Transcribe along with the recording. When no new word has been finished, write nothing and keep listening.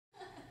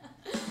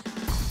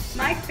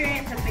My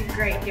experience has been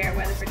great here at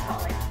Weatherford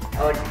College.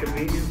 I like the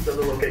convenience of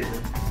the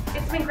location.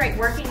 It's been great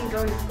working and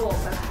going to school,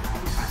 so it's been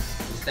fun.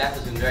 The staff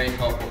has been very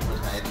helpful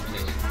towards my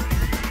education.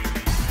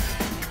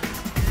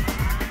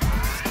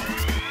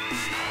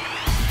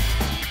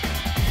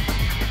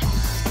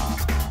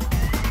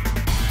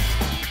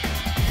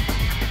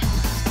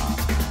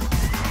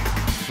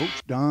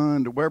 Coach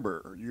Don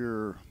Deweber,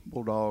 your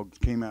Bulldogs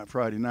came out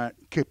Friday night,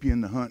 kept you in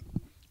the hunt.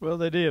 Well,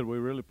 they did. We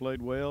really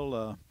played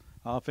well,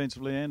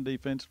 offensively and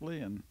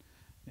defensively, and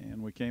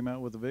we came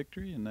out with a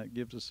victory, and that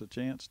gives us a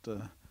chance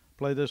to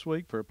play this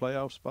week for a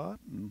playoff spot,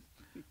 and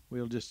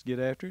we'll just get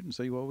after it and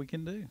see what we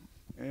can do.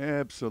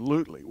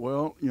 Absolutely.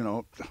 Well, you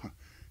know,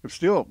 it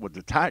still was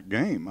a tight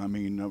game. I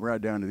mean,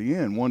 right down to the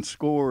end, one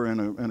score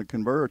and a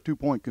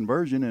 2-point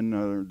conversion,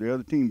 and the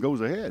other team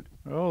goes ahead.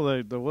 Oh,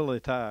 they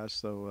tie us,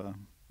 so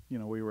you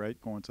know, we were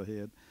 8 points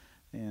ahead,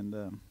 and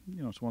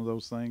you know, it's one of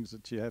those things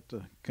that you have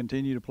to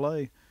continue to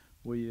play.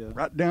 We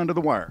right down to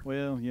the wire.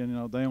 Well, you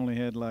know, they only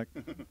had like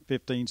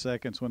 15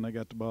 seconds when they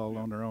got the ball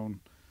on their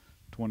own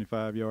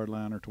 25-yard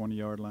line or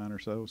 20-yard line or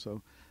so.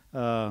 So,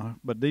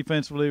 but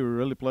defensively, we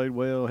really played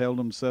well. Held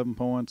them to 7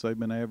 points. They've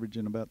been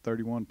averaging about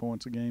 31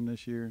 points a game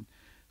this year.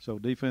 So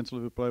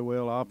defensively, we played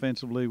well.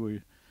 Offensively,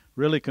 we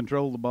really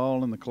controlled the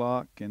ball and the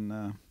clock,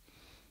 and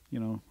you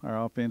know,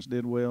 our offense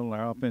did well.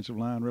 Our offensive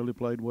line really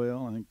played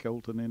well. I think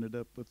Colton ended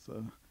up with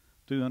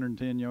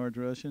 210 yards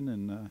rushing,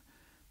 and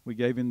we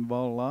gave him the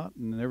ball a lot,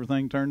 and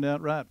everything turned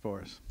out right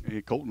for us.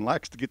 Hey, Colton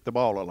likes to get the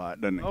ball a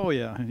lot, doesn't he? Oh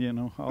yeah, you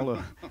know,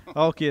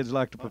 all kids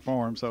like to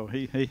perform, so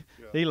he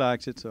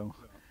likes it. So,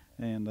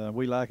 and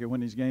we like it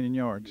when he's gaining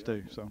yards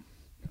too. So,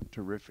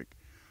 terrific.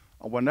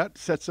 Well, that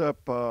sets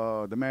up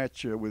the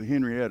match with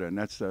Henrietta, and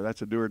that's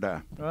a do or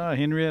die.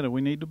 Henrietta,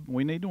 we need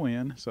to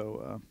win.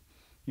 So,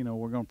 you know,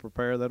 we're going to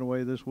prepare that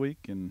away this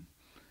week and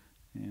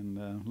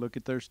look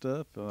at their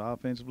stuff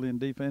offensively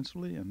and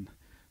defensively and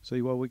see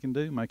what we can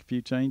do. Make a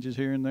few changes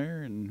here and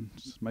there and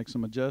make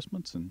some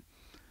adjustments and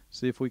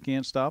see if we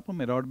can't stop them.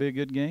 It ought to be a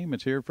good game.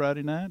 It's here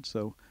Friday night,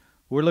 so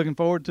we're looking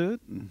forward to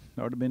it. And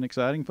it ought to be an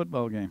exciting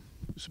football game.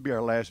 This will be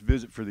our last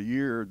visit for the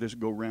year. This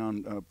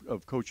go-round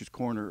of Coach's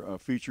Corner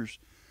features.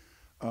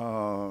 You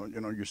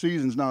know, your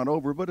season's not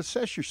over, but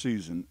assess your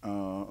season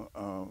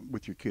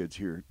with your kids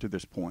here to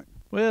this point.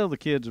 Well, the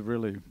kids have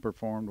really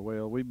performed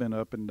well. We've been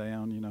up and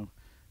down. You know,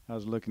 I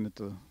was looking at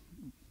the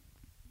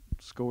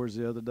scores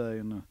the other day,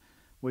 and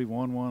we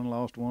won one,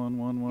 lost one,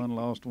 won one,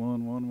 lost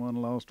one, won one,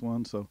 lost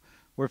one. So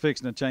we're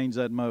fixing to change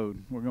that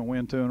mode. We're going to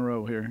win 2 in a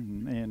row here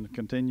and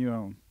continue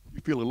on.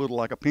 You feel a little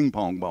like a ping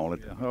pong ball.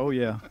 Yeah. Oh,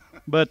 yeah.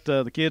 But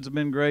the kids have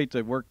been great.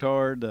 They've worked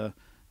hard.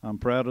 I'm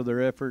proud of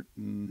their effort,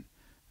 and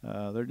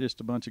they're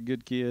just a bunch of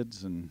good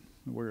kids, and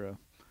we're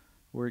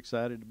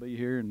excited to be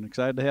here and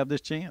excited to have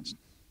this chance.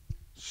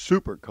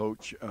 Super,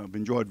 Coach. I've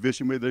enjoyed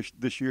visiting with us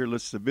this year.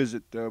 Let's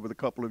visit with a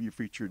couple of your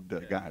featured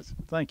guys.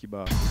 Thank you,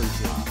 Bob.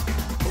 Appreciate it.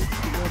 Coach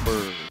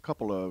Deweber, a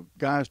couple of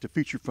guys to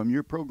feature from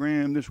your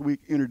program this week.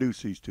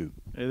 Introduce these two.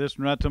 Hey, this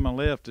one right to my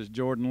left is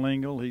Jordan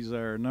Lingle. He's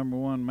our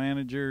 #1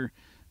 manager.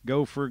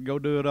 Go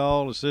do it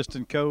all.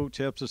 Assistant coach,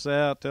 helps us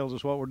out, tells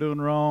us what we're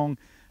doing wrong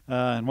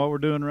and what we're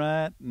doing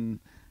right, and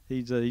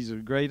he's a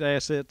great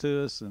asset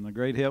to us and a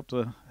great help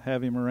to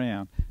have him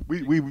around.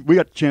 We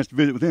got a chance to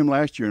visit with him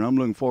last year, and I'm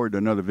looking forward to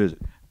another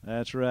visit.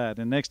 That's right.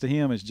 And next to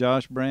him is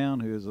Josh Brown,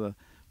 who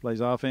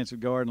plays offensive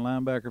guard and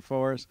linebacker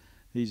for us.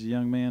 He's a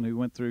young man who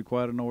went through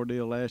quite an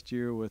ordeal last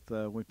year.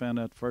 We found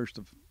out the first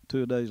of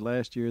 2 days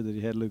last year that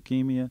he had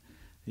leukemia.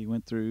 He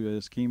went through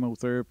his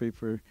chemotherapy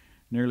for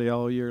nearly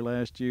all year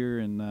last year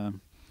and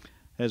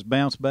has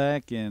bounced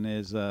back and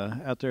is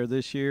out there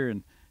this year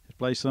and has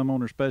played some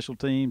on our special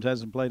teams.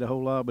 Hasn't played a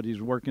whole lot, but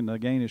he's working to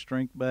gain his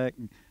strength back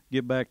and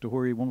get back to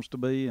where he wants to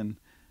be and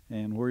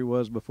where he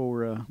was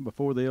before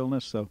the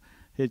illness. So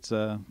it's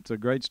a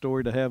great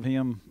story to have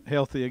him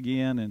healthy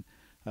again, and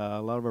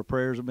a lot of our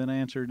prayers have been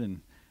answered,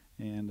 and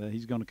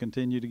he's going to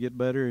continue to get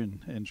better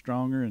and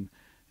stronger and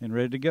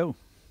ready to go.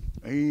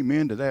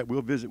 Amen to that.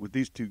 We'll visit with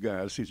these two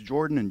guys. It's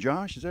Jordan and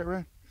Josh. Is that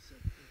right?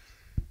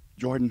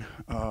 Jordan,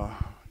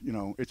 you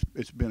know,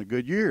 it's been a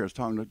good year. I was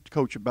talking to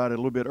Coach about it a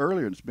little bit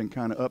earlier. It's been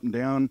kind of up and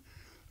down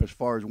as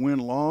far as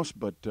win-loss,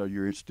 but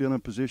you're still in a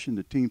position,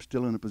 the team's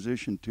still in a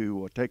position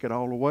to take it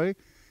all away.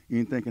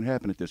 Anything can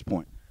happen at this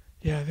point.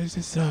 Yeah, this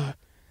is the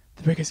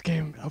biggest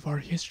game of our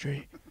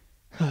history,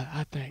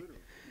 I think,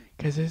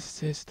 because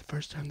this is the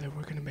first time that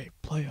we're going to make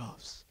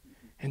playoffs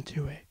in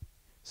 2A.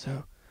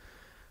 So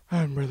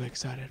I'm really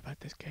excited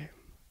about this game.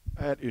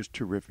 That is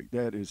terrific.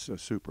 That is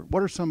super.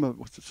 What are some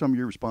of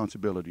your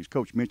responsibilities?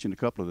 Coach mentioned a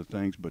couple of the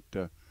things, but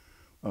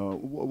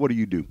what do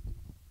you do?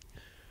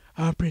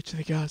 I'll preach to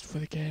the guys for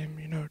the game,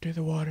 you know, do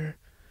the water,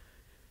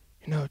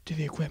 you know, do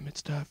the equipment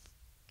stuff,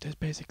 just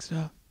basic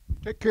stuff.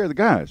 Take care of the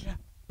guys. Yeah,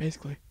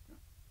 basically.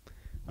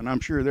 And I'm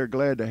sure they're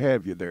glad to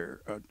have you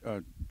there.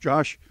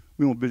 Josh,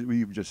 we won't visit with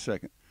you for just a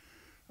second.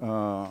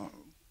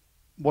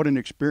 What an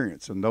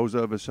experience. And those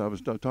of us, I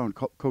was talking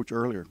to Coach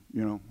earlier,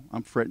 you know,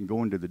 I'm fretting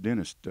going to the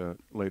dentist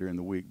later in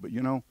the week. But,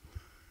 you know,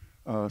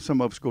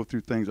 some of us go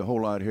through things a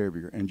whole lot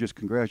heavier. And just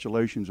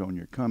congratulations on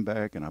your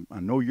comeback. And I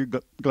know you're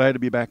glad to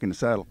be back in the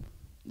saddle.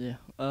 Yeah.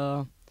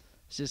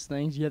 It's just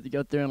things you have to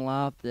go through in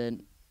life that,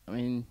 I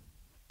mean,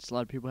 just a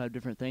lot of people have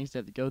different things they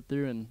have to go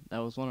through, and that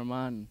was one of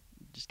mine.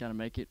 Just got to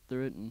make it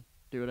through it and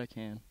do what I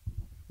can.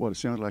 Well, it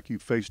sounds like you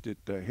faced it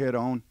head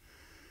on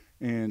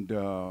and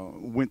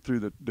went through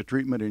the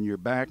treatment in your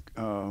back.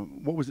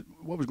 What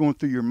was going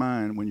through your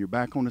mind when you're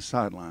back on the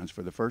sidelines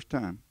for the first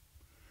time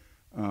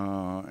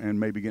and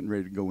maybe getting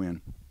ready to go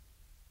in?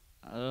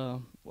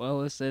 Well,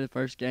 let's say the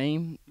first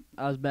game,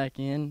 I was back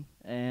in,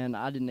 and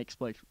I didn't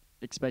expect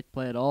to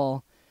play at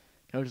all.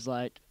 Coach was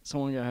like,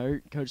 someone got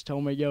hurt. Coach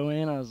told me to go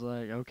in. I was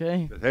like,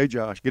 okay. Hey,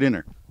 Josh, get in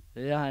there.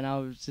 Yeah, and I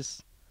was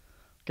just,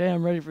 okay,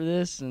 I'm ready for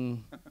this,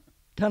 and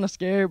kind of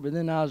scared, but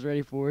then I was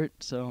ready for it,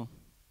 so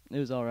it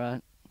was all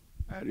right.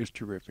 That is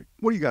terrific.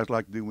 What do you guys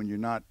like to do when you're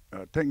not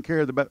taking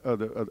care of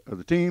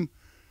the team,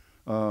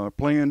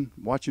 playing,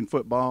 watching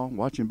football,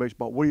 watching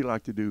baseball? What do you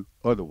like to do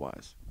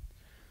otherwise?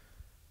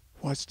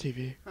 Watch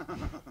TV.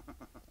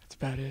 That's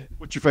about it.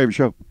 What's your favorite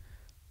show?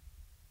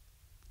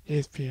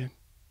 ESPN,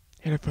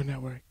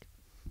 httv-network.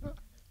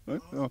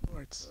 Oh.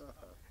 Sports.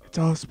 It's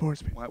all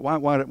sports.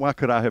 Why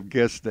could I have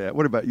guessed that?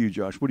 What about you,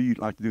 Josh? What do you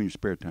like to do in your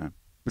spare time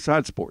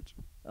besides sports?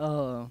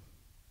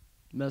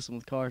 Messing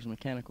with cars and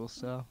mechanical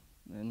stuff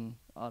and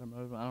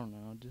automotive. I don't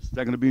know. Is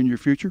that going to be in your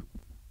future?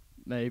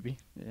 Maybe.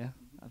 Yeah.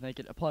 I think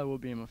it probably will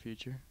be in my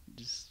future.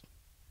 Just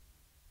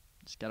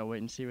gotta wait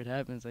and see what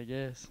happens, I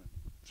guess.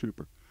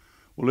 Super.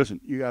 Well, listen,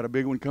 you got a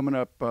big one coming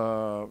up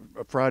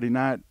Friday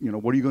night. You know,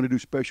 what are you going to do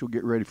special?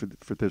 Get ready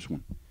for this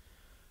one.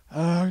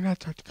 I'm going to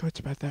talk to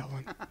Coach about that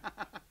one.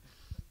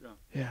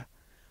 Yeah.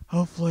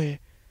 Hopefully,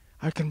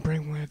 I can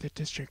bring one of the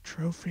district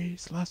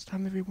trophies last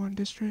time that we won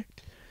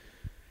district,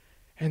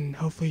 and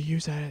hopefully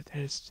use that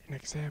as an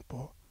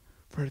example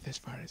for this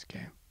Friday's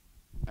game.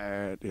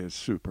 That is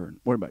super.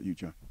 What about you,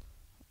 John?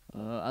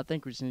 I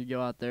think we just need to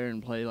go out there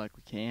and play like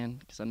we can,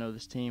 because I know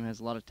this team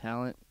has a lot of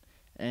talent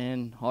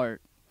and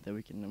heart that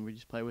we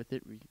just play with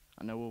it.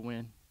 I know we'll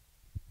win.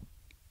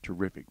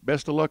 Terrific.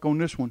 Best of luck on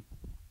this one.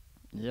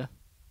 Yeah.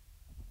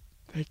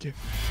 Thank you.